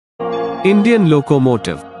Indian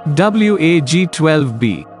Locomotive,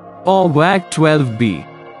 WAG-12B, or WAG-12B.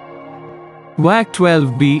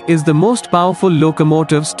 WAG-12B is the most powerful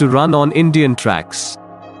locomotives to run on Indian tracks.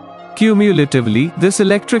 Cumulatively, this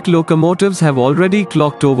electric locomotives have already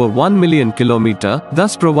clocked over 1 million km,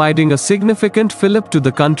 thus providing a significant fillip to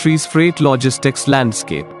the country's freight logistics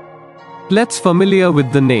landscape. Let's familiar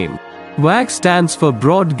with the name. WAG stands for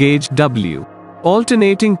Broad Gauge W,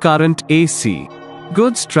 Alternating Current AC,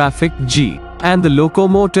 Goods Traffic G, and the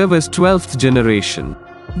locomotive is 12th generation.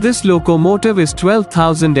 This locomotive is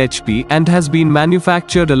 12,000 HP and has been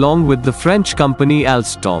manufactured along with the French company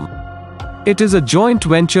Alstom. It is a joint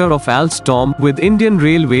venture of Alstom with Indian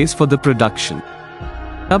Railways for the production.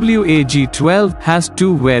 WAG-12 has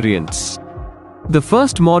two variants. The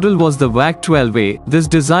first model was the WAG-12A. This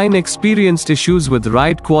design experienced issues with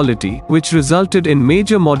ride quality, which resulted in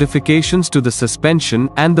major modifications to the suspension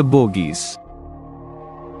and the bogies.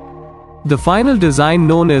 The final design,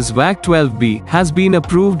 known as WAG-12B, has been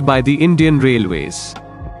approved by the Indian Railways.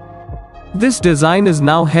 This design is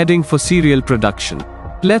now heading for serial production.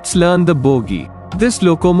 Let's learn the bogie. This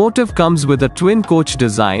locomotive comes with a twin-coach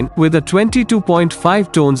design, with a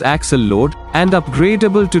 22.5 tons axle load, and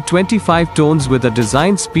upgradable to 25 tons with a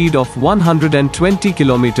design speed of 120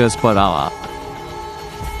 km per hour.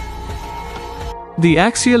 The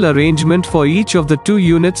axial arrangement for each of the two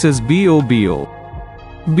units is BOBO.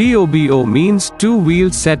 BOBO means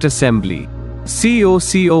two-wheel set assembly.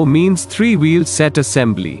 COCO means three-wheel set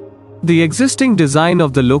assembly. The existing design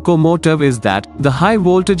of the locomotive is that the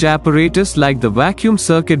high-voltage apparatus like the vacuum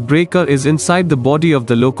circuit breaker is inside the body of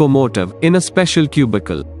the locomotive, in a special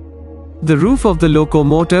cubicle. The roof of the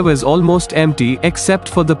locomotive is almost empty except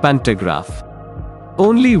for the pantograph.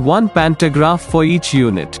 Only one pantograph for each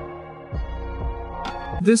unit.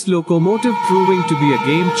 This locomotive proving to be a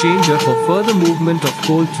game changer for further movement of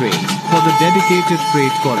coal trains for the dedicated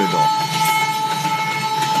freight corridor.